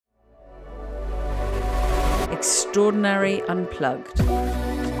Extraordinary Unplugged,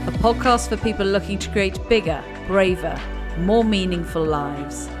 a podcast for people looking to create bigger, braver, more meaningful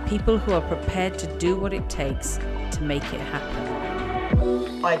lives. People who are prepared to do what it takes to make it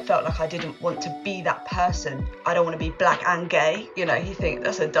happen. I felt like I didn't want to be that person. I don't want to be black and gay. You think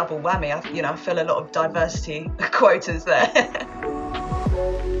that's a double whammy. I feel a lot of diversity quotas there.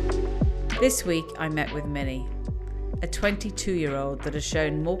 This week I met with Millie, a 22-year-old that has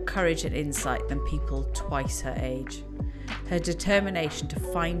shown more courage and insight than people twice her age. Her determination to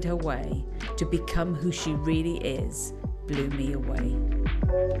find her way, to become who she really is, blew me away.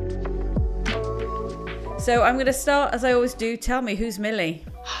 So I'm going to start, as I always do. Tell me, who's Millie?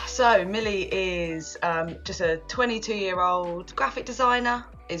 So Millie is just a 22-year-old graphic designer,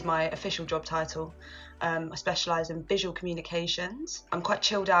 is my official job title. I specialise in visual communications. I'm quite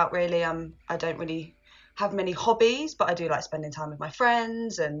chilled out, really. I don't really have many hobbies, but I do like spending time with my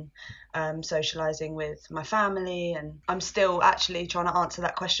friends and socialising with my family, and I'm still actually trying to answer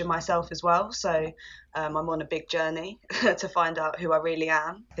that question myself as well, so I'm on a big journey to find out who I really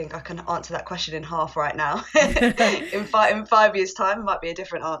am. I think I can answer that question in half right now. in 5 years' time it might be a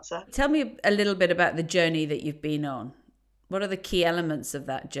different answer. Tell me a little bit about the journey that you've been on. What are the key elements of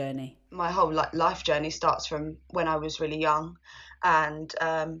that journey? My whole life journey starts from when I was really young, and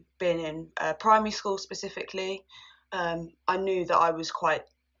being in primary school specifically, I knew that I was quite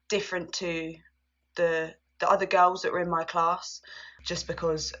different to the other girls that were in my class, just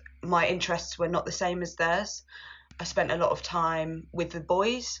because my interests were not the same as theirs. I spent a lot of time with the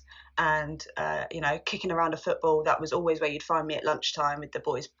boys, and kicking around a football. That was always where you'd find me at lunchtime with the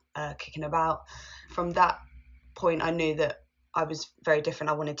boys kicking about. From that point, I knew that I was very different.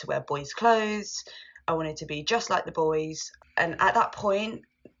 I wanted to wear boys' clothes. I wanted to be just like the boys. And at that point,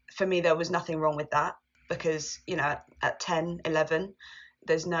 for me, there was nothing wrong with that, because, at 10, 11,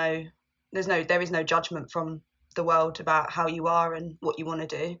 there is no judgment from the world about how you are and what you want to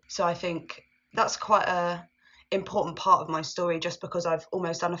do. So I think that's quite a important part of my story, just because I've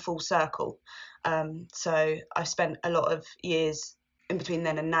almost done a full circle. So I've spent a lot of years in between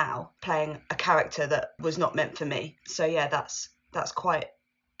then and now playing a character that was not meant for me. So yeah, that's quite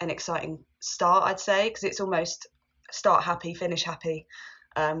an exciting start, I'd say, because it's almost start happy, finish happy,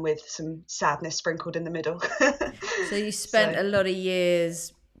 with some sadness sprinkled in the middle. So you spent a lot of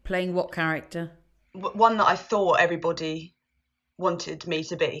years playing what character? One that I thought everybody wanted me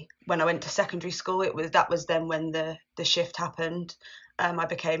to be. When I went to secondary school, that was then when the shift happened. I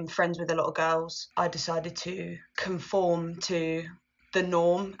became friends with a lot of girls. I decided to conform to the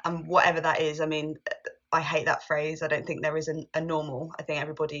norm, and whatever that is. I mean, I hate that phrase. I don't think there is a normal. I think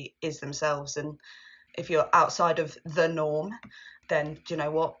everybody is themselves, and if you're outside of the norm, then do you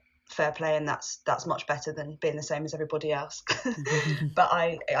know what? Fair play, and that's much better than being the same as everybody else. But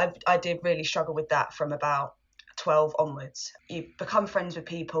I did really struggle with that from about 12 onwards. You become friends with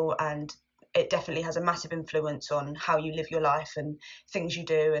people, and it definitely has a massive influence on how you live your life and things you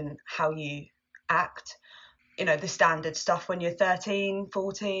do and how you act. The standard stuff when you're 13,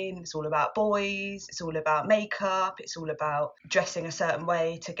 14, it's all about boys, it's all about makeup, it's all about dressing a certain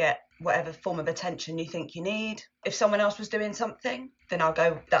way to get whatever form of attention you think you need. If someone else was doing something, then I'll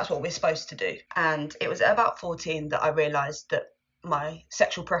go, that's what we're supposed to do. And it was at about 14 that I realised that my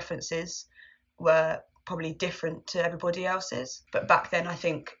sexual preferences were probably different to everybody else's. But back then, I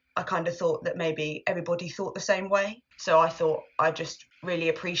think I kind of thought that maybe everybody thought the same way. So I thought I just really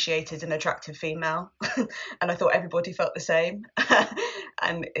appreciated an attractive female, and I thought everybody felt the same.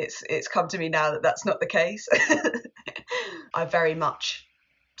 And it's come to me now that that's not the case. I very much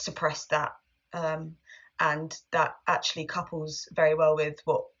suppressed that, and that actually couples very well with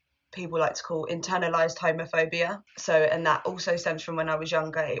what people like to call internalized homophobia. And that also stems from when I was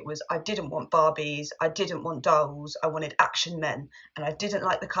younger. I didn't want Barbies, I didn't want dolls, I wanted action men, and I didn't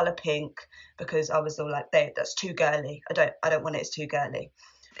like the colour pink because I was all like, that's too girly. I don't want it, it's too girly.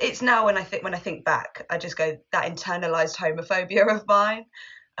 It's now when I think back, I just go, that internalized homophobia of mine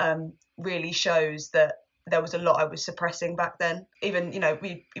really shows that there was a lot I was suppressing back then. Even,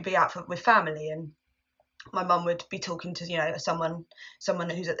 we'd be out with family, and my mum would be talking to, someone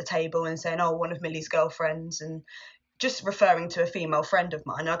who's at the table and saying, oh, one of Millie's girlfriends, and just referring to a female friend of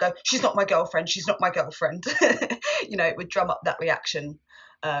mine. And I go, she's not my girlfriend, she's not my girlfriend. It would drum up that reaction,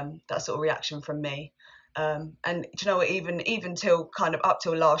 that sort of reaction from me. And do you know what, even till kind of up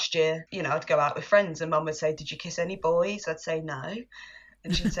till last year, I'd go out with friends and mum would say, did you kiss any boys? I'd say no.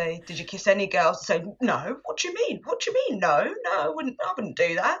 And she'd say, did you kiss any girls? I'd say, no. What do you mean? No, I wouldn't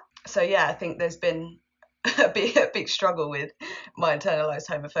do that. So yeah, I think there's been a big struggle with my internalized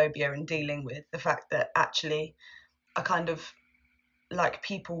homophobia and dealing with the fact that actually I kind of like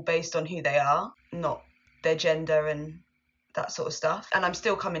people based on who they are, not their gender and that sort of stuff. And I'm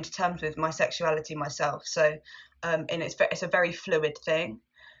still coming to terms with my sexuality myself. So, and it's a very fluid thing.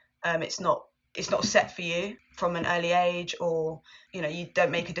 It's not set for you from an early age, or you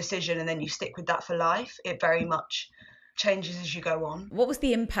don't make a decision and then you stick with that for life. It very much changes as you go on. What was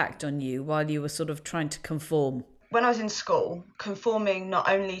the impact on you while you were sort of trying to conform? When I was in school, conforming not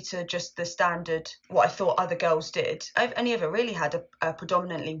only to just the standard, what I thought other girls did, I've only ever really had a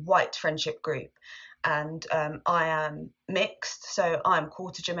predominantly white friendship group. And I am mixed, so I'm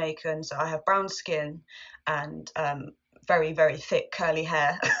quarter Jamaican, so I have brown skin and very, very thick curly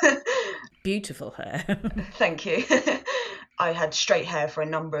hair. Beautiful hair. Thank you. I had straight hair for a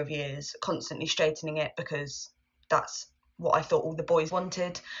number of years, constantly straightening it because that's what I thought all the boys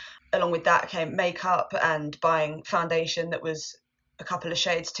wanted. Along with that came makeup and buying foundation that was a couple of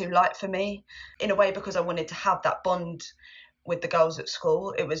shades too light for me, in a way because I wanted to have that bond with the girls at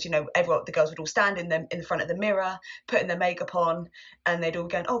school. It was, the girls would all stand in the front of the mirror, putting their makeup on, and they'd all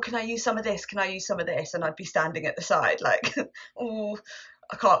go, "Oh, can I use some of this? Can I use some of this?" And I'd be standing at the side like, "Oh,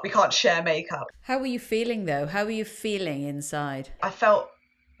 we can't share makeup." How were you feeling though? How were you feeling inside? I felt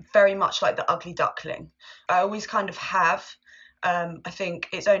very much like the ugly duckling. I always kind of have. I think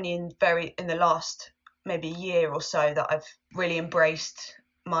it's only in the last maybe year or so that I've really embraced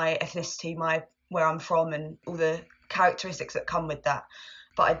my ethnicity, where I'm from, and all the characteristics that come with that.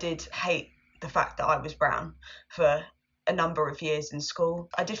 But I did hate the fact that I was brown for a number of years in school.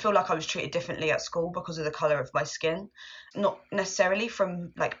 I did feel like I was treated differently at school because of the colour of my skin, not necessarily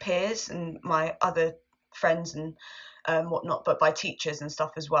from like peers and my other friends and whatnot, but by teachers and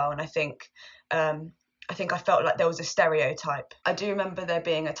stuff as well. And I think I felt like there was a stereotype. I do remember there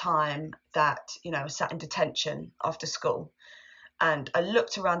being a time that I sat in detention after school, and I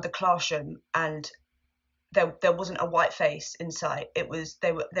looked around the classroom and there wasn't a white face in sight. It was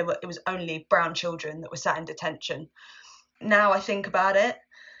only brown children that were sat in detention. Now I think about it,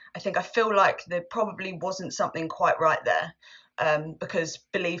 I feel like there probably wasn't something quite right there, because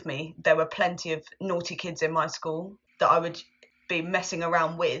believe me, there were plenty of naughty kids in my school that I would be messing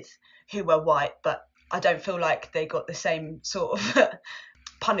around with who were white, but I don't feel like they got the same sort of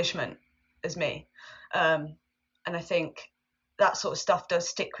punishment as me. And I think that sort of stuff does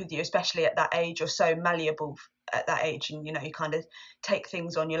stick with you, especially at that age. You're so malleable at that age, and you kind of take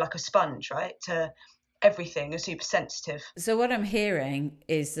things on. You're like a sponge, right, to everything. You're super sensitive. So what I'm hearing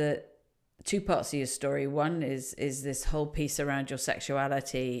is that two parts of your story. One is this whole piece around your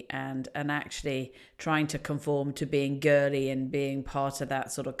sexuality and actually trying to conform to being girly and being part of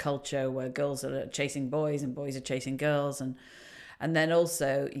that sort of culture where girls are chasing boys and boys are chasing girls, and then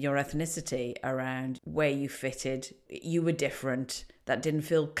also your ethnicity around where you fitted. You were different. That didn't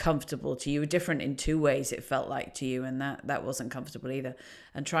feel comfortable to you. You were different in two ways, it felt like to you, and that wasn't comfortable either.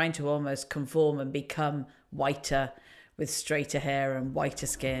 And trying to almost conform and become whiter with straighter hair and whiter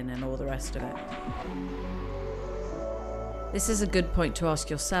skin and all the rest of it. This is a good point to ask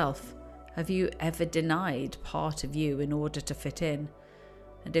yourself. Have you ever denied part of you in order to fit in?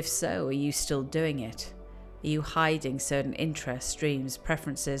 And if so, are you still doing it? Are you hiding certain interests, dreams,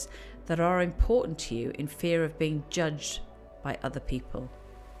 preferences that are important to you in fear of being judged by other people?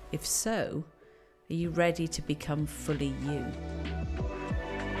 If so, are you ready to become fully you?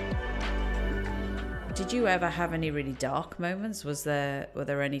 Did you ever have any really dark moments? Were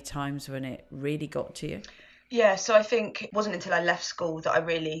there any times when it really got to you? Yeah, so I think it wasn't until I left school that I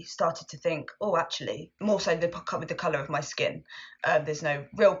really started to think, oh, actually, more so with the colour of my skin. There's no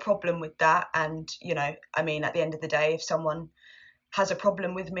real problem with that. And, at the end of the day, if someone has a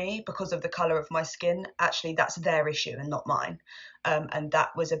problem with me because of the colour of my skin, actually, that's their issue and not mine. And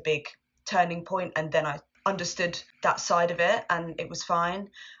that was a big turning point. And then I understood that side of it and it was fine.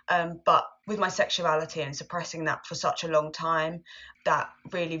 But with my sexuality and suppressing that for such a long time, that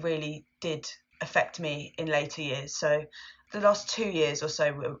really, really did affect me in later years. So the last 2 years or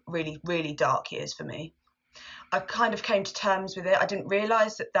so were really, really dark years for me. I kind of came to terms with it. I didn't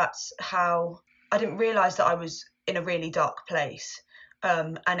realise that I was in a really dark place.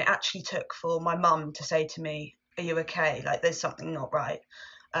 And it actually took for my mum to say to me, "Are you okay? Like, there's something not right."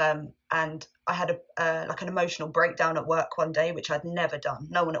 And I had an emotional breakdown at work one day, which I'd never done.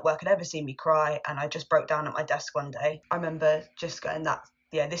 No one at work had ever seen me cry, and I just broke down at my desk one day. I remember just going,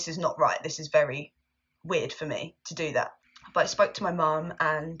 this is not right. This is very weird for me to do that. But I spoke to my mum,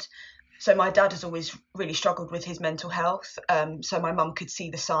 and so my dad has always really struggled with his mental health. So my mum could see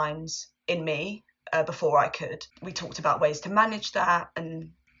the signs in me before I could. We talked about ways to manage that,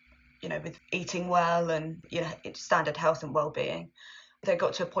 and with eating well and standard health and well-being. They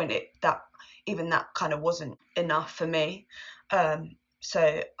got to a point that even that kind of wasn't enough for me.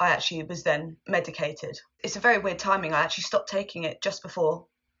 So I actually was then medicated. It's a very weird timing. I actually stopped taking it just before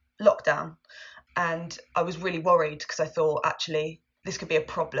lockdown. And I was really worried because I thought actually this could be a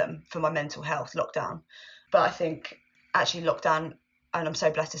problem for my mental health, lockdown. But I think actually lockdown, and I'm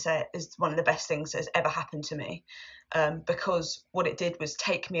so blessed to say it, is one of the best things that has ever happened to me, because what it did was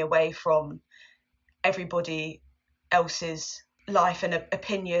take me away from everybody else's life and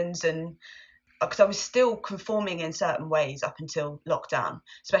opinions, and because I was still conforming in certain ways up until lockdown,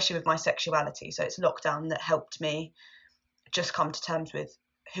 especially with my sexuality. So it's lockdown that helped me just come to terms with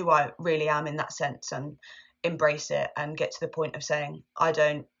who I really am in that sense and embrace it and get to the point of saying, I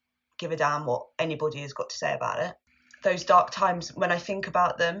don't give a damn what anybody has got to say about it. Those dark times, when I think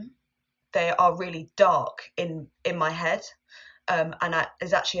about them, they are really dark in my head.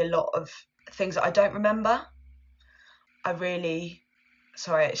 There's actually a lot of things that I don't remember.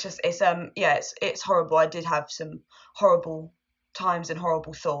 It's horrible. I did have some horrible times and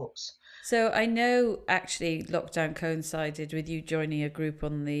horrible thoughts. So I know actually lockdown coincided with you joining a group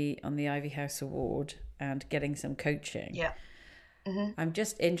on the Ivy House Award and getting some coaching. Yeah. Mm-hmm. I'm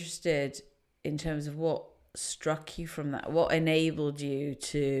just interested in terms of what struck you from that, what enabled you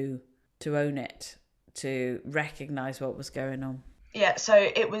to own it, to recognize what was going on. Yeah, so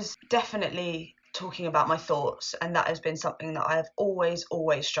it was definitely talking about my thoughts, and that has been something that I've always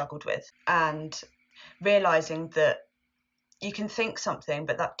struggled with, and realizing that you can think something,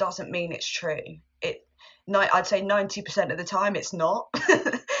 but that doesn't mean it's true. I'd say 90% of the time it's not.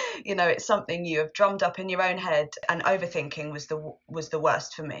 It's something you have drummed up in your own head, and overthinking was the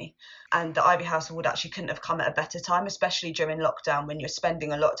worst for me. And the Ivy House Award actually couldn't have come at a better time, especially during lockdown when you're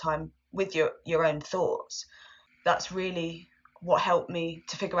spending a lot of time with your own thoughts. That's really what helped me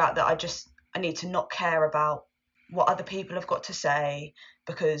to figure out that I need to not care about what other people have got to say,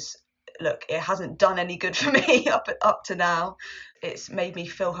 because look, it hasn't done any good for me up to now. It's made me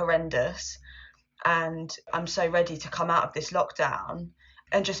feel horrendous, and I'm so ready to come out of this lockdown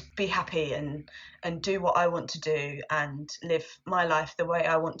and just be happy and do what I want to do and live my life the way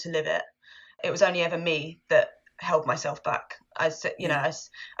I want to live it. It was only ever me that held myself back. As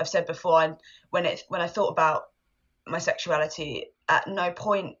I've said before, when I thought about my sexuality, at no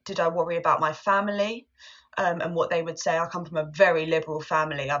point did I worry about my family and what they would say. I come from a very liberal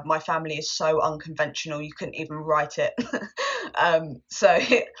family. My family is so unconventional, you couldn't even write it. So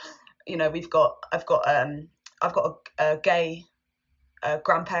I've got a gay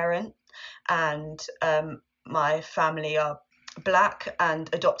grandparent, and my family are black and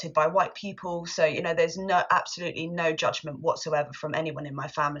adopted by white people. So there's absolutely no judgment whatsoever from anyone in my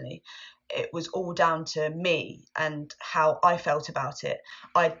family. It was all down to me and how I felt about it.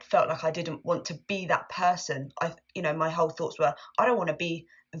 I felt like I didn't want to be that person. My whole thoughts were, I don't want to be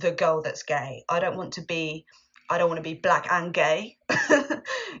the girl that's gay. I don't want to be black and gay.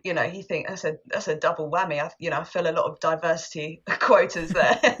 You think that's a double whammy. I feel a lot of diversity quotas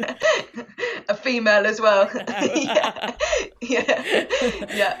there. A female as well.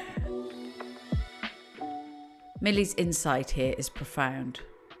 Yeah. Millie's insight here is profound.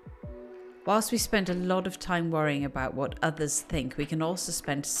 Whilst we spend a lot of time worrying about what others think, we can also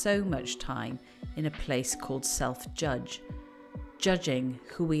spend so much time in a place called self-judge, judging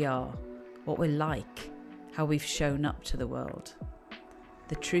who we are, what we're like, how we've shown up to the world.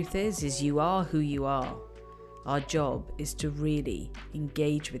 The truth is you are who you are. Our job is to really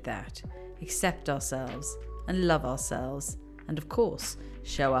engage with that, accept ourselves and love ourselves, and of course,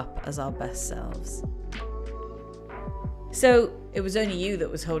 show up as our best selves. So it was only you that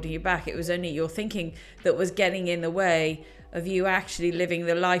was holding you back. It was only your thinking that was getting in the way of you actually living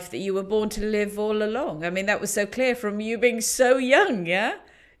the life that you were born to live all along. I mean, that was so clear from you being so young, yeah?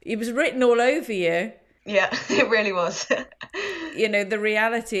 It was written all over you. Yeah, it really was. The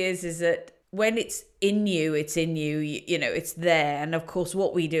reality is that when it's in you, it's there. And of course,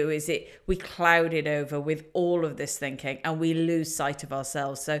 what we do is we cloud it over with all of this thinking and we lose sight of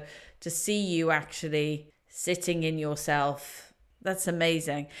ourselves. So to see you actually sitting in yourself, that's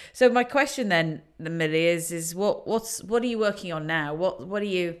amazing. So my question then, Millie, is what are you working on now?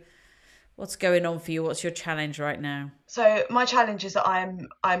 What's going on for you? What's your challenge right now? So my challenge is that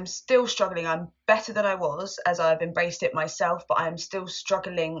I'm still struggling. I'm better than I was as I've embraced it myself, but I'm still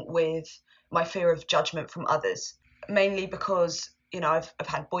struggling with my fear of judgment from others, mainly because I've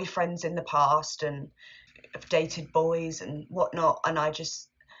had boyfriends in the past and I've dated boys and whatnot, and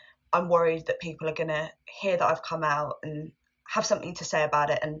I'm worried that people are going to hear that I've come out and have something to say about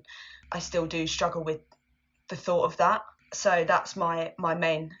it, and I still do struggle with the thought of that. So that's my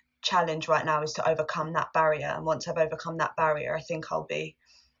main challenge right now, is to overcome that barrier. And once I've overcome that barrier, I think I'll be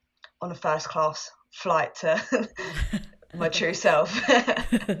on a first class flight to my true self.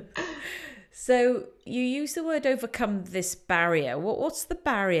 So you use the word overcome this barrier. What's the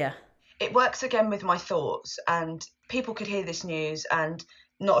barrier? It works again with my thoughts, and people could hear this news and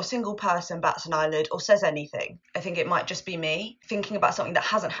not a single person bats an eyelid or says anything. I think it might just be me thinking about something that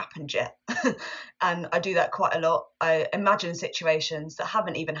hasn't happened yet. And I do that quite a lot. I imagine situations that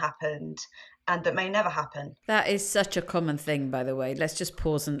haven't even happened and that may never happen. That is such a common thing, by the way. Let's just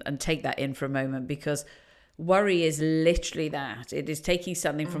pause and take that in for a moment, because worry is literally that. It is taking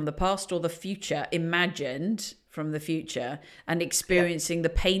something from the past or the future, imagined from the future, and experiencing the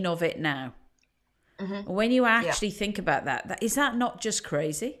pain of it now. When you actually think about that, is that not just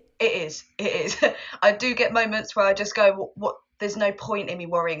crazy? It is. I do get moments where I just go, what? There's no point in me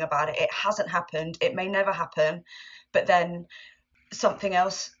worrying about it. It hasn't happened. It may never happen. But then something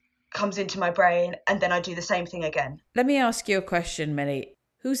else comes into my brain and then I do the same thing again. Let me ask you a question, Millie.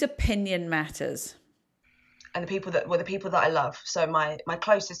 Whose opinion matters? And the people that I love. So my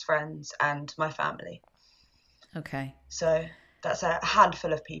closest friends and my family. Okay. So that's a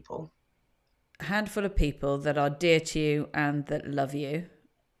handful of people. A handful of people that are dear to you and that love you.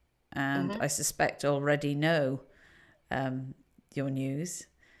 And I suspect already know your news.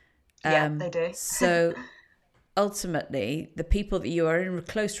 Yeah, they do. So ultimately, the people that you are in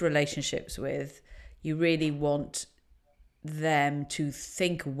close relationships with, you really want them to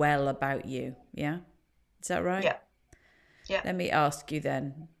think well about you. Yeah? Is that right? Yeah. Yeah. Let me ask you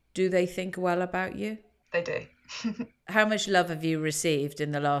then, do they think well about you? They do. How much love have you received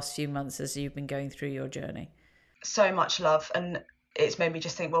in the last few months as you've been going through your journey? So much love. And it's made me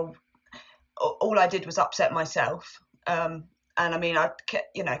just think, well, all I did was upset myself. And I mean, I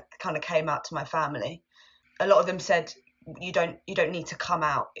kind of came out to my family. A lot of them said, you don't need to come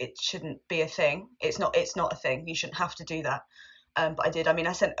out. It shouldn't be a thing. It's not a thing. You shouldn't have to do that. But I did. I mean,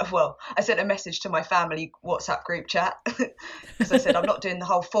 I sent a message to my family WhatsApp group chat because I said, I'm not doing the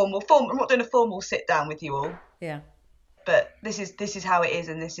whole formal. I'm not doing a formal sit down with you all. Yeah. But this is how it is,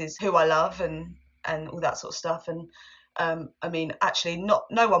 and this is who I love, and all that sort of stuff. And I mean, actually, no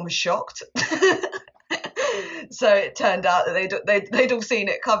one was shocked. So it turned out that they'd all seen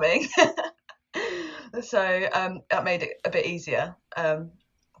it coming. So that made it a bit easier.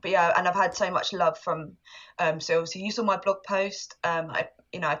 But yeah, and I've had so much love from. So obviously, you saw my blog post. I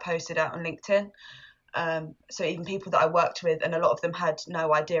posted out on LinkedIn. So even people that I worked with, and a lot of them had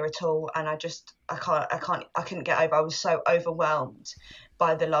no idea at all, and I couldn't get over. I was so overwhelmed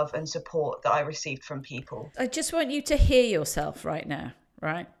by the love and support that I received from people. I just want you to hear yourself right now,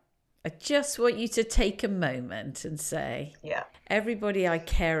 right? I just want you to take a moment and say, yeah, everybody I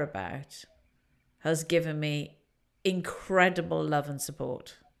care about has given me incredible love and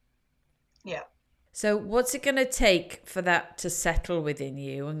support. Yeah. So what's it going to take for that to settle within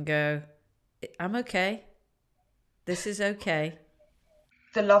you and go, I'm okay. This is okay.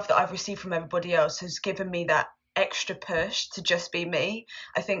 The love that I've received from everybody else has given me that extra push to just be me.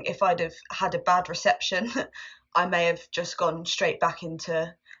 I think if I'd have had a bad reception, I may have just gone straight back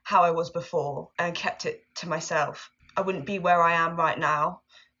into how I was before and kept it to myself. I wouldn't be where I am right now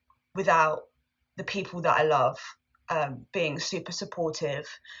without the people that I love being super supportive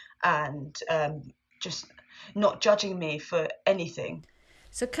and just not judging me for anything.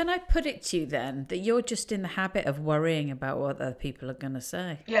 So can I put it to you then that you're just in the habit of worrying about what other people are going to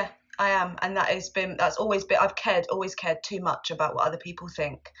say? Yeah, I am. And that's always been, I've always cared too much about what other people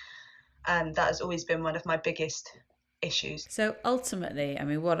think. And that has always been one of my biggest issues. So ultimately, I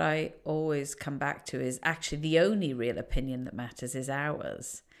mean, what I always come back to is actually the only real opinion that matters is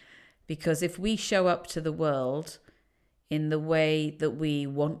ours. Because if we show up to the world in the way that we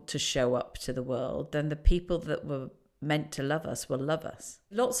want to show up to the world, then the people that were meant to love us will love us.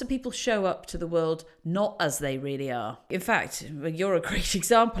 Lots of people show up to the world not as they really are. In fact, you're a great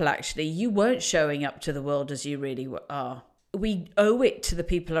example, actually. You weren't showing up to the world as you really are. We owe it to the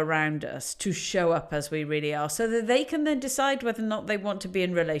people around us to show up as we really are so that they can then decide whether or not they want to be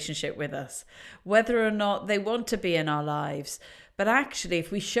in relationship with us, whether or not they want to be in our lives. But actually,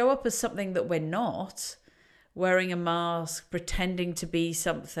 if we show up as something that we're not, wearing a mask, pretending to be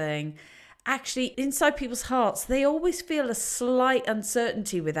something, actually inside people's hearts, they always feel a slight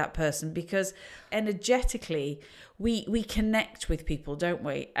uncertainty with that person because energetically we connect with people, don't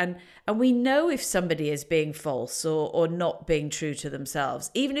we? And we know if somebody is being false or not being true to themselves,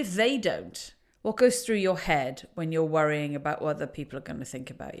 even if they don't. What goes through your head when you're worrying about what other people are going to think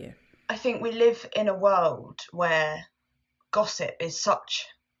about you? I think we live in a world where gossip is such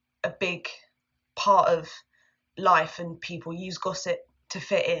a big part of life, and people use gossip to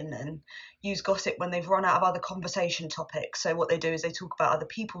fit in and use gossip when they've run out of other conversation topics. So what they do is they talk about other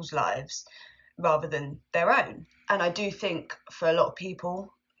people's lives rather than their own. And I do think for a lot of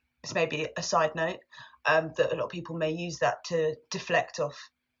people, this may be a side note, that a lot of people may use that to deflect off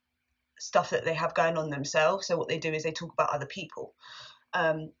stuff that they have going on themselves. So what they do is they talk about other people.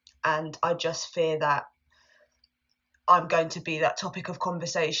 And I just fear that I'm going to be that topic of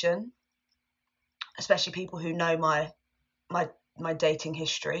conversation, especially people who know my dating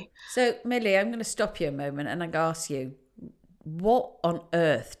history. So, Millie, I'm going to stop you a moment and I'm going to ask you, what on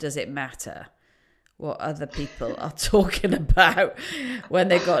earth does it matter what other people are talking about when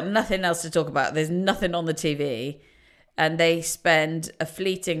they've got nothing else to talk about? There's nothing on the TV, and they spend a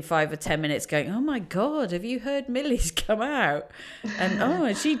fleeting 5 or 10 minutes going, oh my God, have you heard Millie's come out? And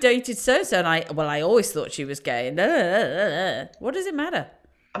and she dated so-so. And I always thought she was gay. What does it matter?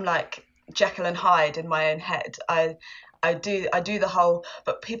 I'm like Jekyll and Hyde in my own head. I do the whole,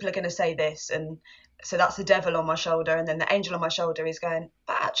 but people are going to say this, and so that's the devil on my shoulder, and then the angel on my shoulder is going,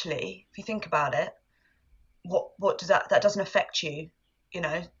 but actually, if you think about it, what does that doesn't affect you? You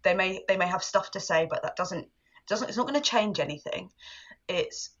know, they may have stuff to say, but that doesn't it's not going to change anything.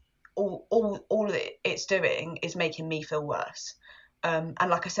 It's all it's doing is making me feel worse. And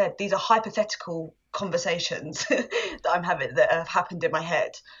like I said, these are hypothetical conversations that I'm having that have happened in my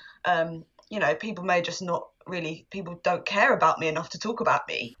head. You know, people may just not really, people don't care about me enough to talk about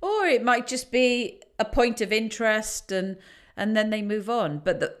me. Or it might just be a point of interest and then they move on.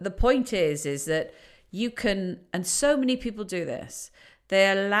 But the point is that you can, and so many people do this, they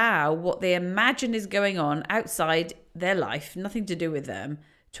allow what they imagine is going on outside their life, nothing to do with them,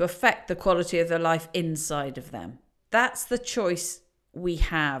 to affect the quality of their life inside of them. That's the choice we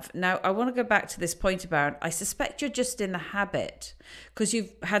have. Now, I want to go back to this point about, I suspect you're just in the habit, because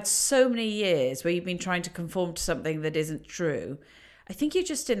you've had so many years where you've been trying to conform to something that isn't true. I think you're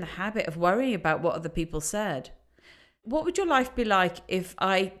just in the habit of worrying about what other people said. What would your life be like if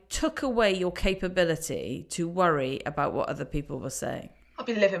I took away your capability to worry about what other people were saying? I'll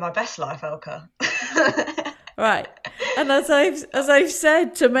be living my best life, Elka. Right. And as I've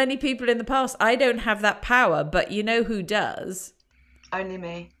said to many people in the past, I don't have that power, but you know who does? Only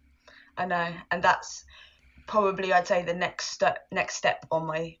me. I know. And that's probably, I'd say, the next step on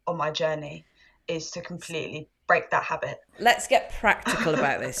my journey is to completely break that habit. Let's get practical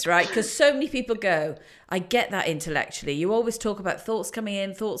about this, right? Because so many people go, I get that intellectually. You always talk about thoughts coming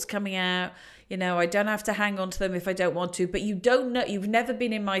in, thoughts coming out. You know, I don't have to hang on to them if I don't want to, but you don't know, you've never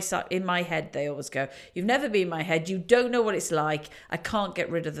been in my head, they always go. You've never been in my head. You don't know what it's like. I can't get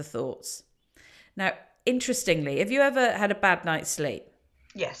rid of the thoughts. Now, interestingly, have you ever had a bad night's sleep?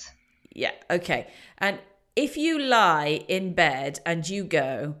 Yes. Yeah, okay. And if you lie in bed and you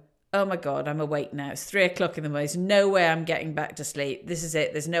go, oh my God, I'm awake now. It's 3 o'clock in the morning. There's no way I'm getting back to sleep. This is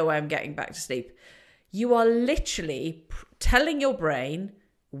it. There's no way I'm getting back to sleep. You are literally telling your brain,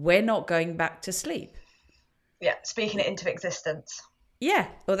 we're not going back to sleep. Yeah, speaking it into existence. Yeah,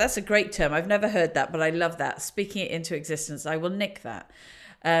 well, that's a great term. I've never heard that, but I love that. Speaking it into existence. I will nick that.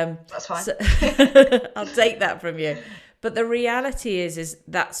 That's fine. So I'll take that from you. But the reality is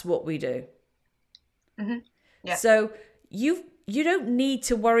that's what we do. Mm-hmm. Yeah. So you don't need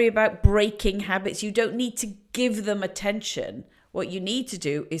to worry about breaking habits. You don't need to give them attention. What you need to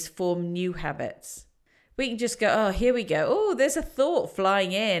do is form new habits. We can just go, oh, here we go. Oh, there's a thought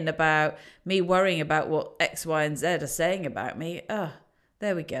flying in about me worrying about what X, Y, and Z are saying about me. Oh,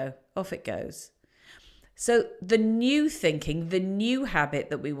 there we go. Off it goes. So the new thinking, the new habit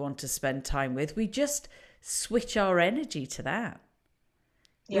that we want to spend time with, we just switch our energy to that.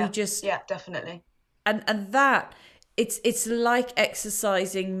 Yeah, definitely. And that, it's like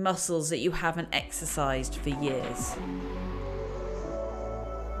exercising muscles that you haven't exercised for years.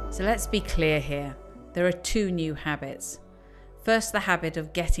 So let's be clear here. There are 2 new habits. First, the habit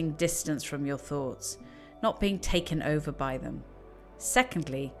of getting distance from your thoughts, not being taken over by them.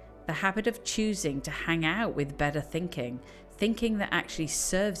 Secondly, the habit of choosing to hang out with better thinking that actually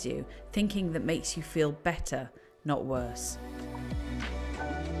serves you, thinking that makes you feel better, not worse.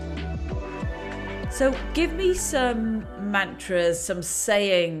 So give me some mantras, some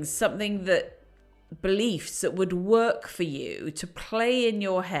sayings, something beliefs that would work for you to play in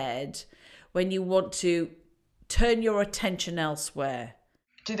your head when you want to turn your attention elsewhere.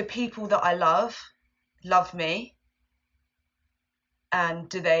 Do the people that I love me? And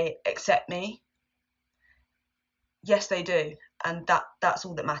do they accept me? Yes, they do. And that's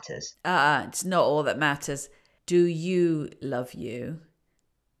all that matters. It's not all that matters. Do you love you?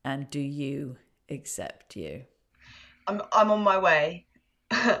 And do you accept you? I'm on my way.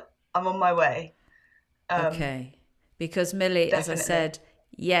 I'm on my way. Okay. Because Millie, definitely. As I said,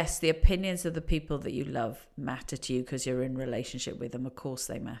 yes, the opinions of the people that you love matter to you because you're in relationship with them. Of course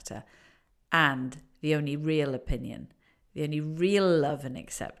they matter. And the only real opinion, the only real love and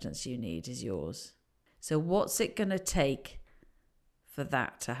acceptance you need is yours. So what's it going to take for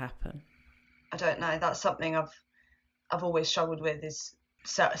that to happen? I don't know. That's something I've always struggled with, is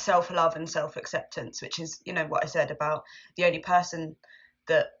self-love and self-acceptance, which is, what I said about the only person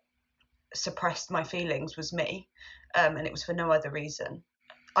that suppressed my feelings was me, and it was for no other reason.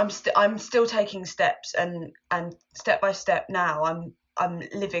 I'm still taking steps, and step by step now I'm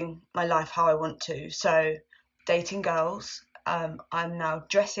living my life how I want to. So dating girls, I'm now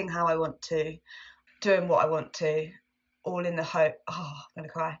dressing how I want to, doing what I want to, all in the hope. Oh, I'm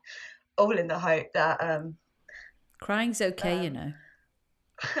gonna cry. All in the hope that crying's okay,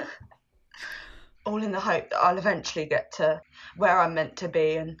 all in the hope that I'll eventually get to where I'm meant to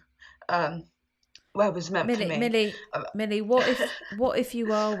be, and where was meant for me. Millie, what if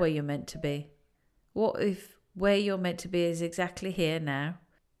you are where you're meant to be? What if where you're meant to be is exactly here now?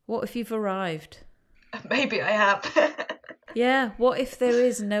 What if you've arrived? Maybe I have. Yeah, what if there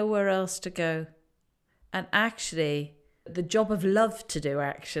is nowhere else to go? And actually, the job of love to do,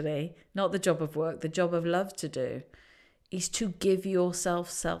 not the job of work, the job of love to do, is to give yourself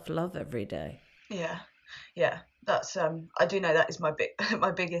self-love every day. Yeah. That's I do know that is my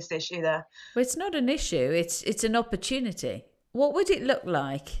biggest issue there. Well, it's not an issue, it's an opportunity. What would it look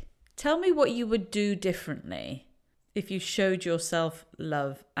like? Tell me what you would do differently if you showed yourself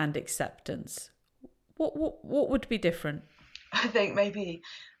love and acceptance. What would be different? I think maybe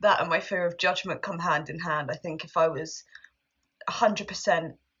that and my fear of judgment come hand in hand. I think if I was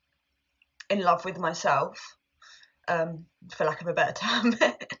 100% in love with myself, for lack of a better term,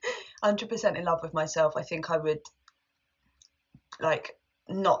 100% in love with myself, I think I would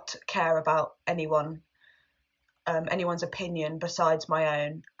not care about anyone's opinion besides my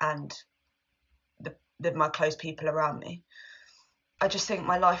own and my close people around me. I just think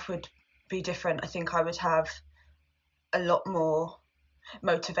my life would be different. I think I would have a lot more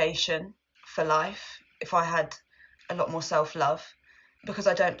motivation for life if I had a lot more self-love, because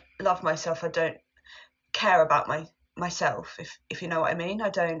I don't love myself. I don't care about myself, if you know what I mean. I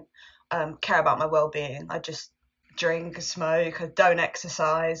don't care about my well-being. I just drink, smoke, I don't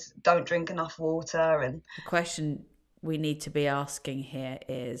exercise, don't drink enough water. And the question we need to be asking here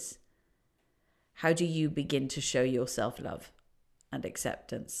is, how do you begin to show yourself love and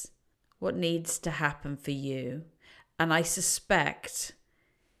acceptance? What needs to happen for you? And I suspect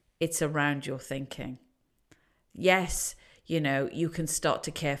it's around your thinking. Yes, you can start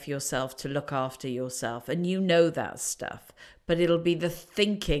to care for yourself, to look after yourself, and that stuff. But it'll be the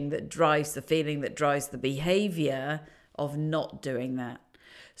thinking that drives the feeling, that drives the behavior of not doing that.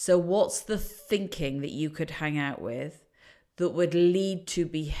 So what's the thinking that you could hang out with that would lead to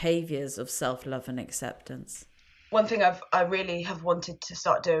behaviors of self-love and acceptance? One thing I really have wanted to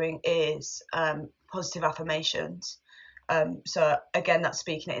start doing is positive affirmations. So again, that's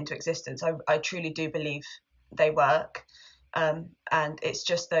speaking it into existence. I truly do believe they work. And it's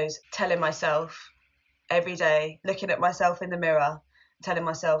just those telling myself every day, looking at myself in the mirror, telling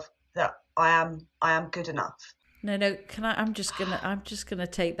myself that I am good enough. No, I'm just gonna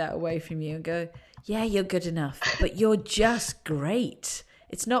take that away from you and go, yeah, you're good enough, but you're just great.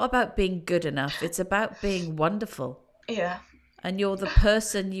 It's not about being good enough, it's about being wonderful. Yeah. And you're the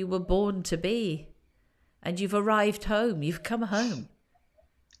person you were born to be. And you've arrived home, you've come home.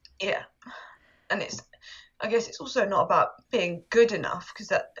 Yeah. And I guess it's also not about being good enough,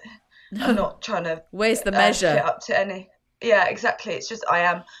 because I'm not trying to. Where's the measure? Fit up to any. Yeah, exactly. It's just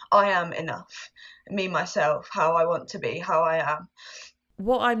I am enough. Me, myself, how I want to be, how I am.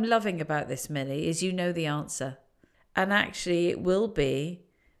 What I'm loving about this, Millie, is the answer. And actually it will be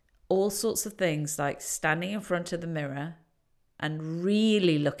all sorts of things like standing in front of the mirror and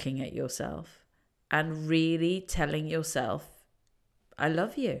really looking at yourself and really telling yourself, I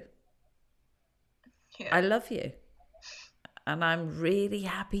love you. Yeah. I love you. And I'm really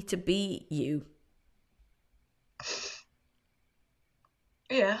happy to be you.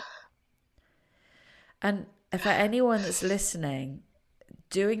 Yeah. And for anyone that's listening,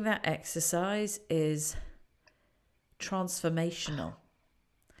 doing that exercise is transformational.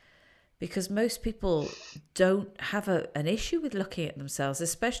 Because most people don't have an issue with looking at themselves,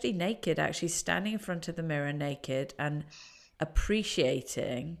 especially naked, actually standing in front of the mirror naked and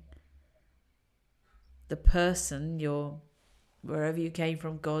appreciating the person wherever you came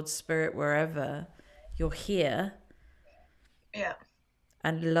from, God's spirit, wherever you're here. Yeah.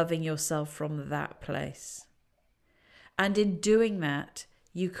 And loving yourself from that place. And in doing that,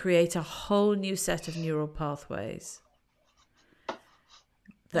 you create a whole new set of neural pathways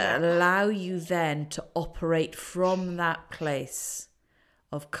that allow you then to operate from that place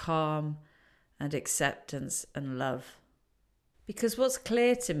of calm, and acceptance and love. Because what's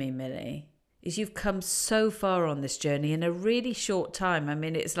clear to me, Millie, is you've come so far on this journey in a really short time. I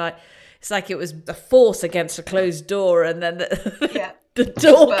mean, it's like it was a force against a closed door, and then the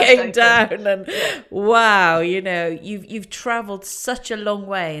door came down, and wow, you've travelled such a long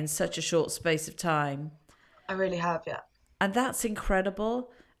way in such a short space of time. I really have, yeah. And that's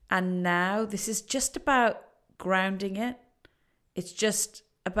incredible. And now this is just about grounding it. It's just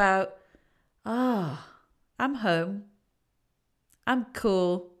about, I'm home. I'm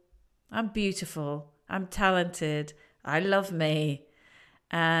cool. I'm beautiful. I'm talented. I love me.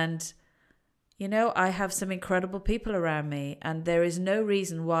 And, I have some incredible people around me. And there is no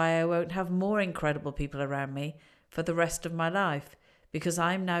reason why I won't have more incredible people around me for the rest of my life. Because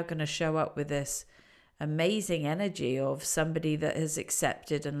I'm now going to show up with this amazing energy of somebody that has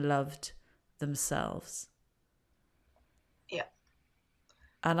accepted and loved themselves. Yeah.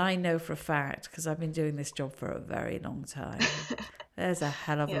 And I know for a fact, because I've been doing this job for a very long time, there's a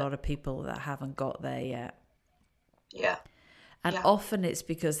hell of a lot of people that haven't got there yet. Yeah. And often it's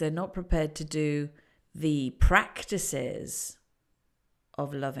because they're not prepared to do the practices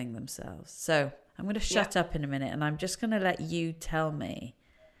of loving themselves. So I'm going to shut up in a minute, and I'm just going to let you tell me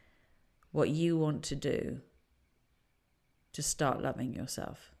what you want to do to start loving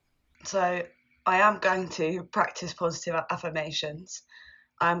yourself. So I am going to practice positive affirmations.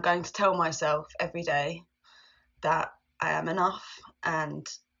 I'm going to tell myself every day that I am enough and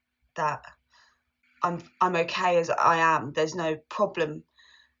that I'm okay as I am. There's no problem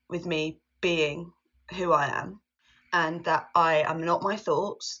with me being who I am, and that I am not my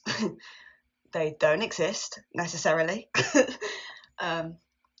thoughts. They don't exist necessarily.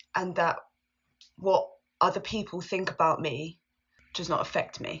 And that what other people think about me does not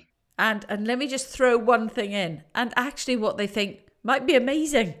affect me. And let me just throw one thing in. And actually what they think might be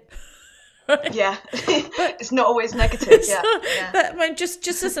amazing. Right? Yeah, but it's not always negative.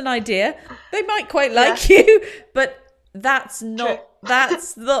 Just as an idea, they might quite like you, but that's not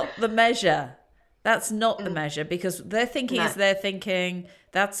the measure. That's not the measure, because their thinking is their thinking.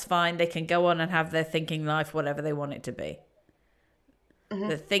 That's fine. They can go on and have their thinking life, whatever they want it to be. Mm-hmm.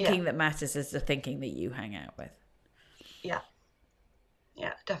 The thinking that matters is the thinking that you hang out with. Yeah,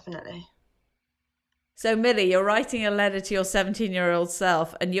 definitely. So, Millie, you're writing a letter to your 17-year-old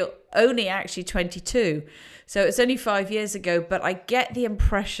self, and you're only actually 22. So it's only 5 years ago, but I get the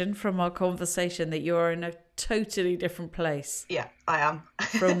impression from our conversation that you're in a totally different place. Yeah, I am.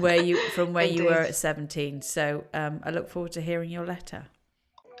 from where you were at 17. So I look forward to hearing your letter.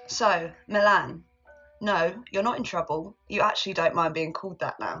 So, Milan, no, you're not in trouble. You actually don't mind being called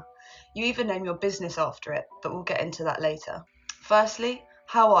that now. You even name your business after it, but we'll get into that later. Firstly,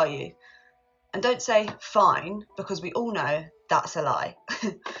 how are you? And don't say fine, because we all know that's a lie.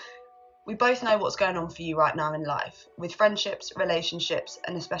 We both know what's going on for you right now in life, with friendships, relationships,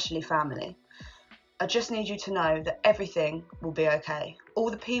 and especially family. I just need you to know that everything will be okay.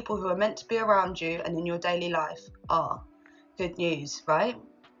 All the people who are meant to be around you and in your daily life are. Good news, right?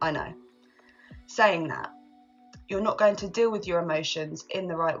 I know. Saying that, you're not going to deal with your emotions in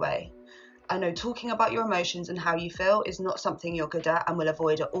the right way. I know talking about your emotions and how you feel is not something you're good at and will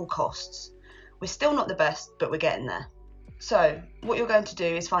avoid at all costs. We're still not the best, but we're getting there. So, what you're going to do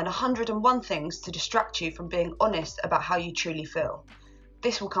is find 101 things to distract you from being honest about how you truly feel.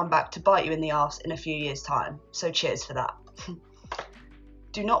 This will come back to bite you in the arse in a few years' time, so cheers for that.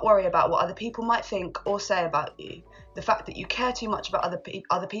 Do not worry about what other people might think or say about you. The fact that you care too much about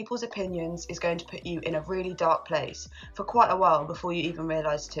other people's opinions is going to put you in a really dark place for quite a while before you even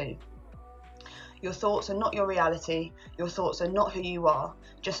realise too. Your thoughts are not your reality. Your thoughts are not who you are.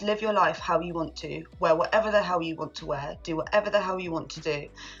 Just live your life how you want to, wear whatever the hell you want to wear, do whatever the hell you want to do,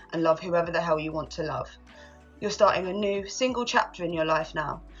 and love whoever the hell you want to love. You're starting a new, single chapter in your life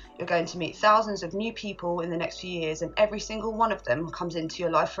now. You're going to meet thousands of new people in the next few years, and every single one of them comes into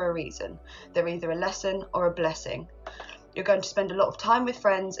your life for a reason. They're either a lesson or a blessing. You're going to spend a lot of time with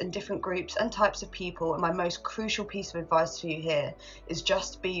friends and different groups and types of people, and my most crucial piece of advice for you here is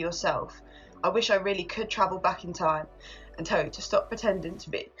just be yourself. I wish I really could travel back in time and tell you to stop pretending to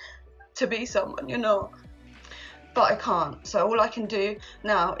be someone you're not. But I can't, so all I can do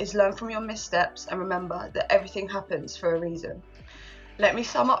now is learn from your missteps and remember that everything happens for a reason. Let me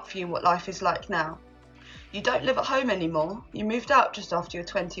sum up for you what life is like now. You don't live at home anymore. You moved out just after your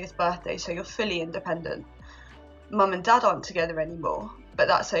 20th birthday, so you're fully independent. Mum and Dad aren't together anymore, but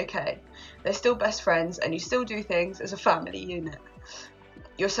that's okay. They're still best friends and you still do things as a family unit.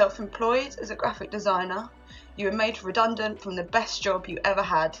 You're self-employed as a graphic designer. You were made redundant from the best job you ever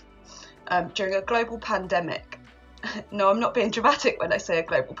had during a global pandemic. No, I'm not being dramatic when I say a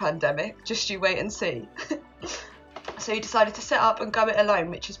global pandemic, just you wait and see. So you decided to set up and go it alone,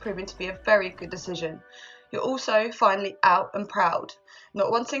 which has proven to be a very good decision. You're also finally out and proud.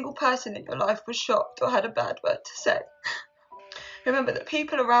 Not one single person in your life was shocked or had a bad word to say. Remember that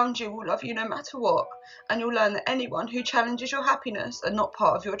people around you will love you no matter what, and you'll learn that anyone who challenges your happiness are not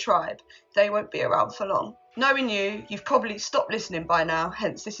part of your tribe. They won't be around for long. Knowing you, you've probably stopped listening by now,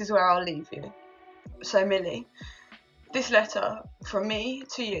 hence this is where I'll leave you. So Millie, this letter from me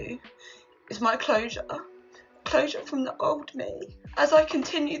to you is my closure from the old me, as I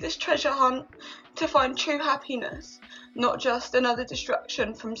continue this treasure hunt to find true happiness, not just another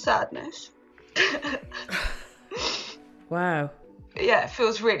distraction from sadness. Wow. Yeah, it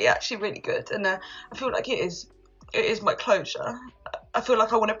feels actually really good, and I feel like it is my closure. I feel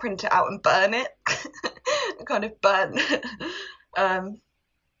like I want to print it out and burn it, and kind of burn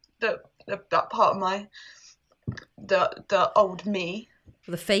that part of the old me,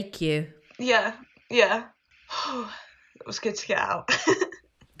 The fake you. Yeah. It was good to get out.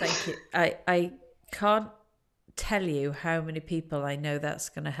 Thank you. I can't tell you how many people I know that's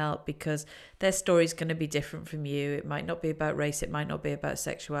going to help, because their story's going to be different from you. It might not be about race, it might not be about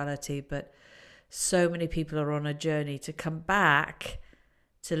sexuality, but so many people are on a journey to come back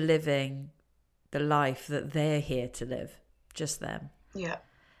to living the life that they're here to live, just them. Yeah.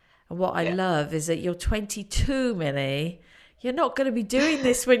 And what I love is that you're 22, Millie. You're not going to be doing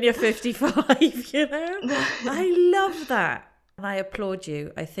this when you're 55, you know? I love that. And I applaud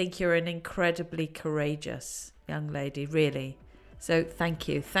you. I think you're an incredibly courageous young lady, really. So thank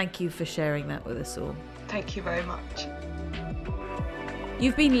you. Thank you for sharing that with us all. Thank you very much.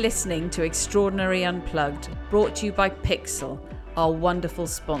 You've been listening to Extraordinary Unplugged, brought to you by Pixel, our wonderful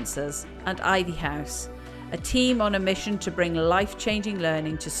sponsors, and Ivy House, a team on a mission to bring life-changing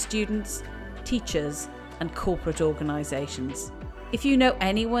learning to students, teachers, and corporate organisations. If you know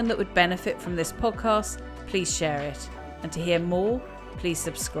anyone that would benefit from this podcast, please share it. And to hear more, please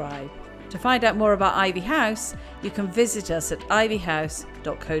subscribe. To find out more about Ivy House, you can visit us at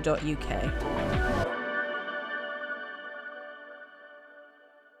ivyhouse.co.uk.